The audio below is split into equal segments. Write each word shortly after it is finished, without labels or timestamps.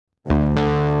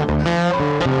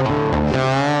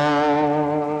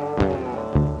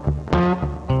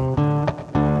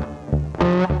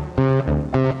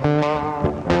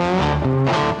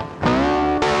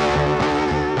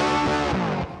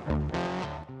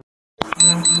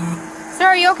Sir,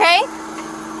 are you okay?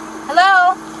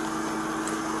 Hello?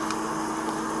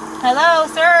 Hello,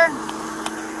 sir?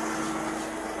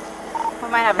 We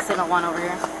might have a signal one over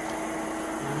here.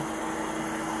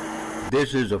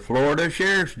 This is a Florida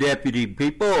Sheriff's Deputy,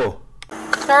 people.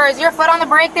 Sir, is your foot on the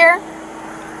brake there?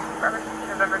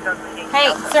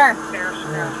 Hey, sir.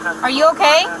 Are you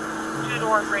okay?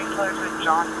 Two-door brake closed with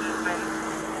John Guzman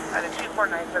at a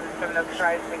 24977 Oak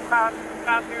Drive, St. Cloud,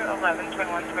 11,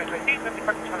 21, 2022, 50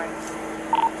 Park 29.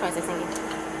 26, thank you.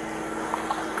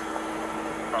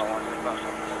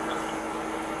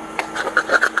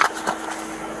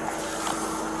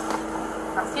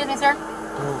 Excuse me, sir.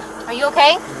 Are you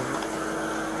okay?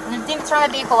 You need to turn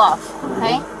the vehicle off,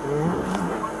 okay?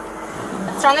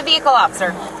 Let's turn the vehicle off,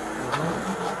 sir.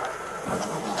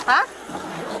 Huh?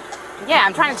 Yeah,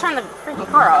 I'm trying to turn the freaking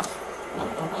car off.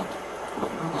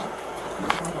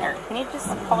 There, can you just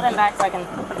hold him back so I can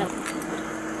put him...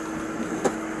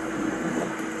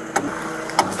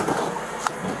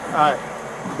 Alright,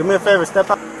 do me a favor, step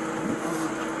out.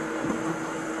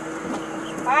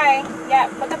 Hi, yeah,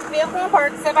 put the vehicle in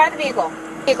park, step out of the vehicle.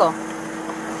 He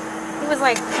was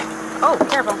like, oh,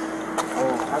 careful.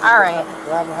 Oh, alright.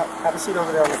 Have a seat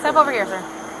over there. Step over here, sir.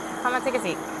 I'm gonna take a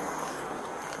seat.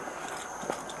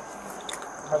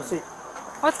 Have a seat.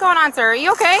 What's going on, sir? Are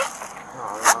you okay? No,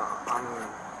 I'm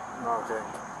not okay.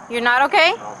 You're not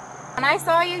okay? No. When I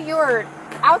saw you, you were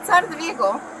outside of the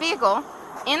vehicle,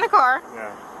 in the car.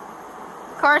 Yeah.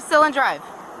 Car's still in drive.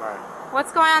 Right.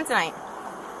 What's going on tonight?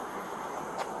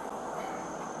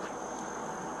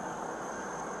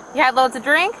 You had loads to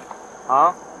drink?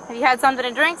 Huh? Have you had something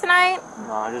to drink tonight?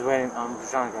 No, I'm just waiting. I'm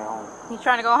just trying to get home. You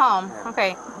trying to go home? Yeah.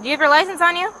 Okay. Do you have your license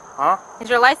on you? Huh? Is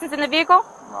your license in the vehicle?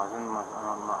 No, it's in my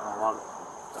wallet.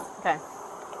 Okay.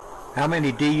 How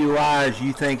many DUIs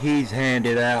you think he's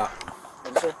handed out?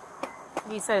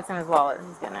 He said it's in his wallet.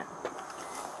 He's getting it.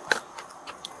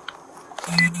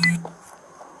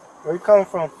 Where you coming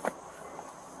from?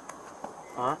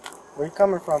 Huh? Where you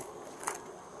coming from?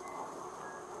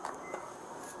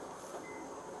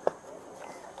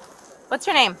 What's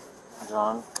your name?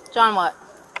 John. John what?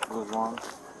 Guzman.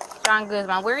 John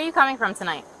Guzman. Where are you coming from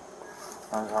tonight?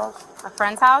 Friend's house. A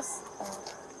friend's house?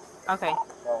 Okay.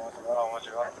 What's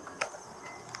your name?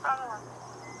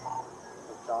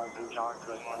 John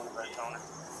Guzman, the first owner.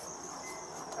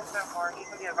 That's that far. You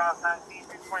can be about 9 feet,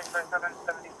 247,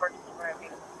 70, 14, 20.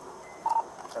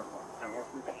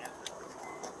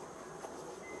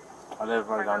 I live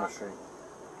right down the street.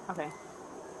 Okay.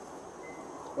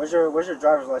 Where's your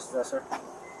driver's license at, sir?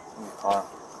 In the car.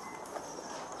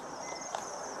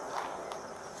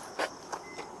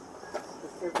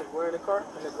 Where in the car?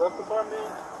 In the glove compartment?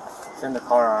 It's in the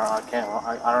car. I can't.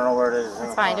 I don't know where it is.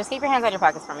 It's fine. Just keep your hands out of your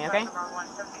pockets for me, okay?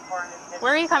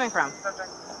 Where are you coming from?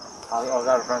 I was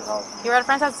at a friend's house. You were at a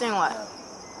friend's house doing what? Yeah.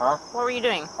 Huh? What were you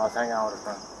doing? I was hanging out with a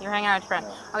friend. You were hanging out with your friend.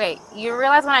 Yeah. Okay, you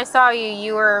realize when I saw you,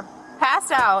 you were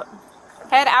passed out,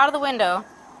 head out of the window,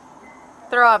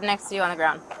 throw up next to you on the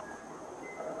ground. I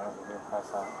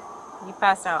passed out. You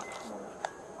passed out.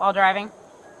 While driving?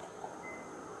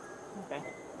 Okay.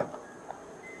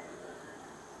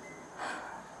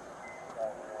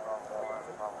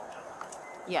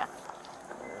 Yeah.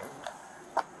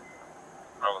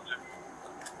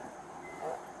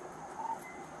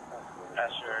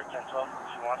 That's your 1012 if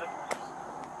you want it.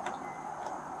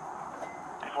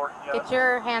 Before, Get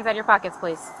your hands out of your pockets,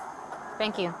 please.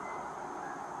 Thank you.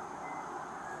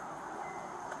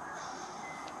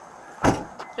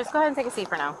 Just go ahead and take a seat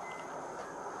for now.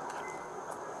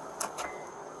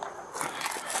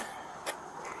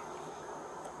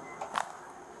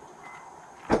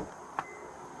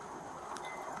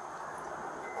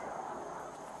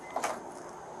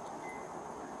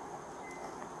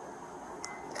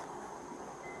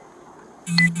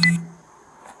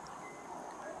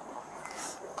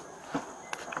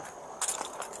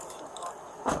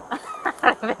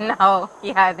 I don't even know.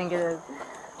 Yeah, I think it is.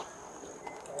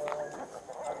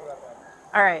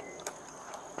 All right.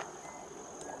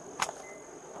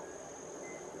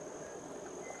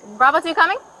 Bravo 2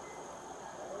 coming?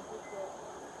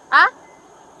 Huh?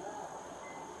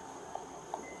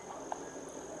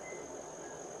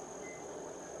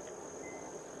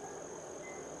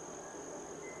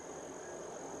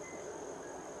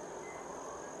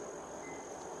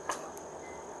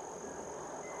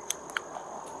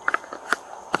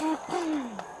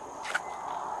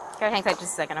 Okay, hang tight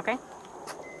just a second, okay?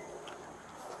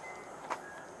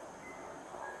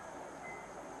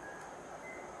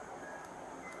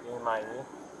 You in Miami?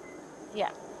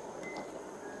 Yeah.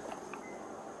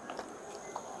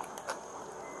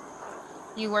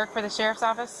 You work for the sheriff's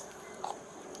office?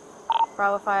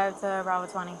 Bravo 5 to Bravo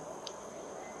 20.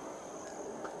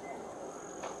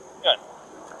 Good.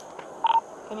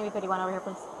 Can you be 51 over here,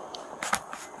 please?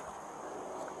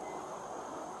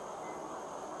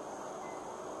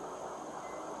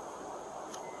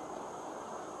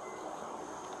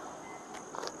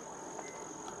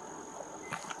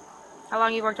 How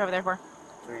long you worked over there for?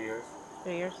 3 years.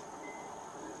 3 years.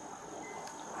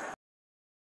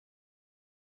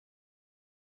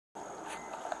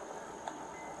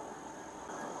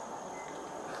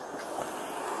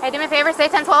 Hey, do me a favor, stay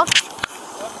 10-12.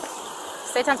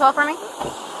 Stay 10-12 for me.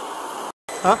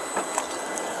 Huh?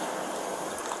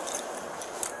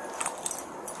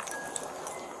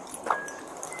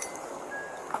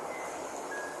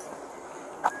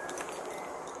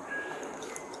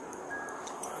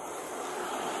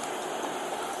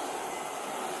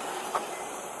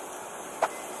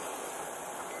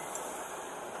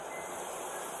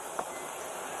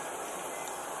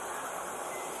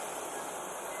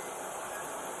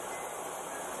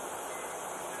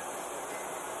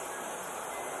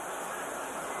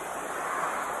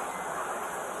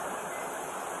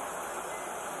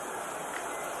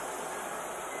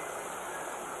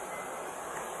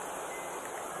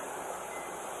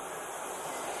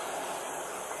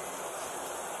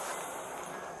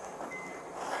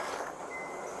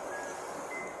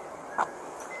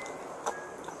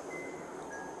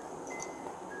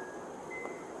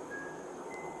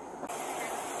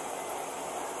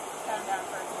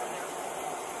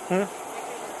 Hmm? You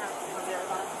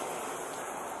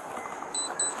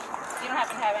don't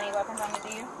happen to have any weapons on you, do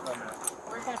you? No, ma'am.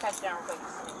 We're just going to pat you down real quick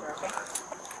just to make sure, okay?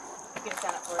 You can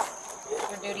stand up for it.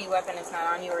 Your duty weapon is not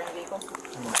on you or in the vehicle.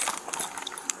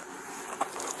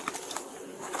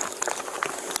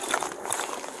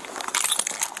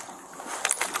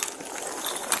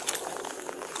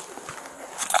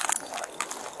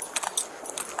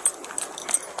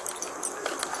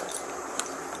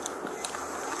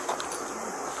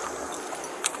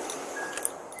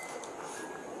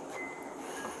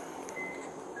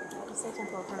 Just stay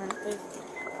 10-12 for a minute, please.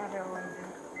 I'll be able to do.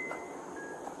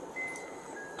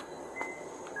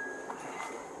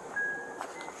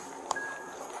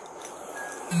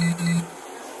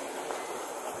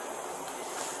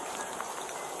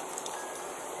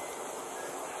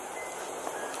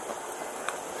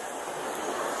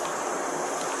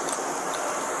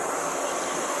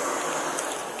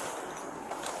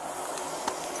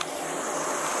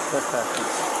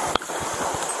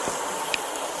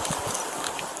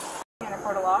 In a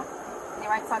court of law, the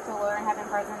right to talk to a lawyer and have him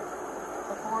present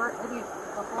before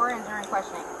and during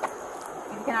questioning.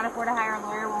 If you cannot afford to hire a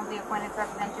lawyer, will be appointed to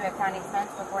represent you at county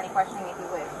expense before any questioning if you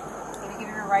wish. If you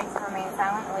give your rights to remain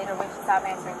silent and later wish to stop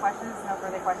answering questions, no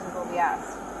further questions will be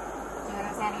asked. Do you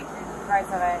understand your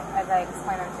rights as I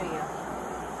explain them to you?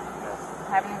 Yes.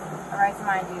 Having a right to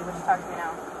mind, do you wish to talk to me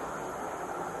now?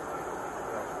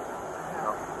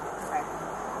 No. Okay.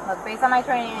 Look, based on my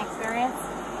training and experience,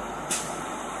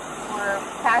 we're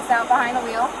passed out behind the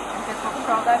wheel in physical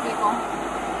control of that vehicle.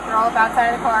 We're all up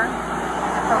outside of the car.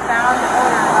 There's a profound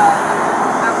odor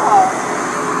of alcohol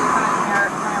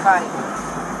coming from your body.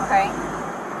 Okay?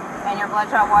 And your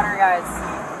bloodshot watery eyes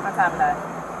on top of that.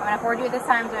 I'm going to afford you at this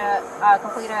time to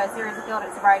complete a series of field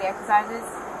sobriety exercises.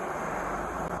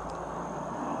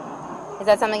 Is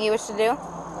that something you wish to do?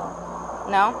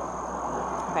 No?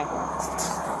 Okay.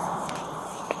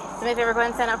 Do me a favor, go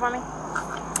ahead and stand up for me.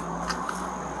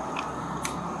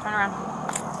 Turn around.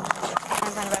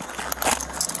 Hands on your back.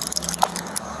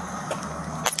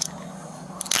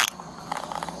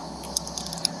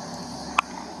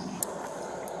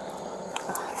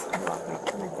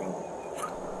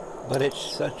 But it's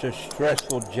such a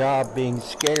stressful job being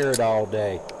scared all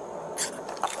day.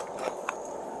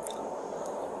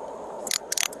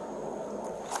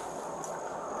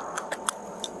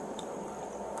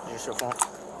 Is this your phone?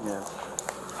 Yeah.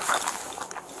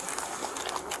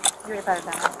 You already got it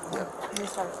down. Yeah. You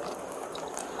just got it.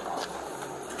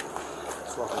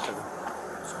 Swap each other.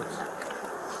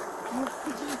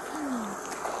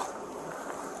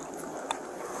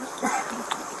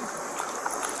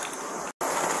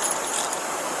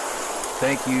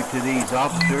 Thank you to these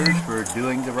officers for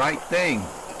doing the right thing.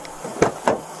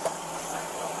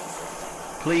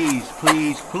 Please,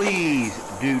 please, please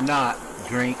do not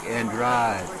drink and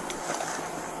drive.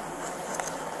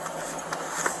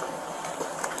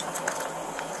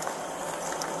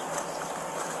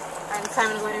 Alright, it's time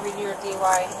to go to review your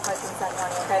DUI license that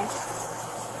morning, okay?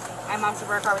 I'm Officer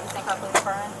Burkhardt with the St. Cloud Police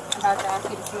Department. I'm about to ask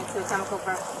you to submit to a chemical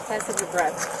test of your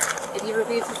breath. If you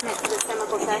refuse to submit to this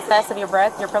chemical test of your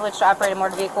breath, your privilege to operate a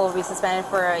motor vehicle will be suspended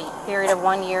for a period of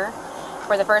 1 year.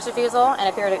 for the first refusal, and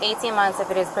a period of 18 months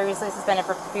if it is previously suspended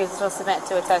for refusal to submit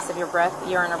to a test of your breath,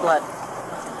 urine, or blood.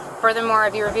 Furthermore,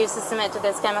 if you refuse to submit to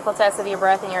this chemical test of your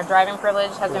breath and your driving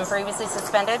privilege has been previously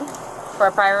suspended for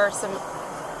a prior... Sorry,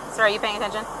 are you paying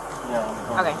attention?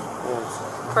 Yeah. Okay.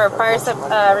 For a prior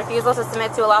refusal to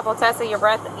submit to a lawful test of your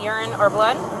breath, urine, or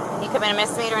blood, you commit a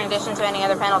misdemeanor in addition to any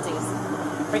other penalties.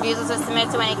 Refusal to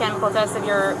submit to any chemical test of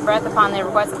your breath upon the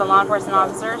request of a law enforcement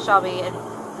officer shall be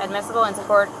admissible into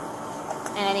court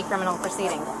in any criminal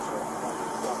proceeding.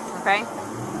 Okay?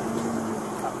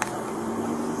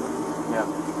 Yeah.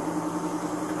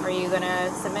 Are you going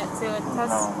to submit to a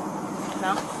test?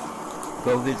 No?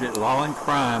 Go visit Law and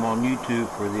Crime on YouTube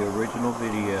for the original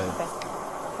video. Okay.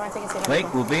 Want to take a seat?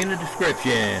 Link will be in the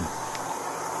description.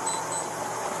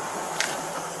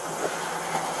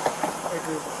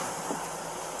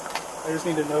 I just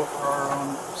need to know for our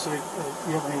own sake,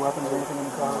 you have any weapons or anything in the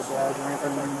car, or badge or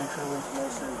anything, to make sure we're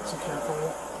secure for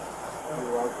you.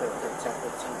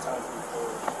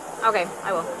 Okay,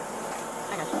 I will.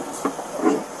 I got you.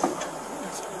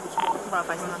 Hold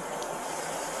on.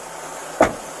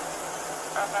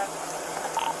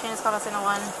 Change call us in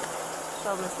 01.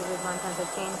 Show Mr. Guzman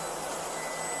 1015.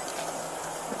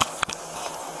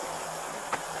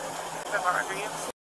 Is that all right for you?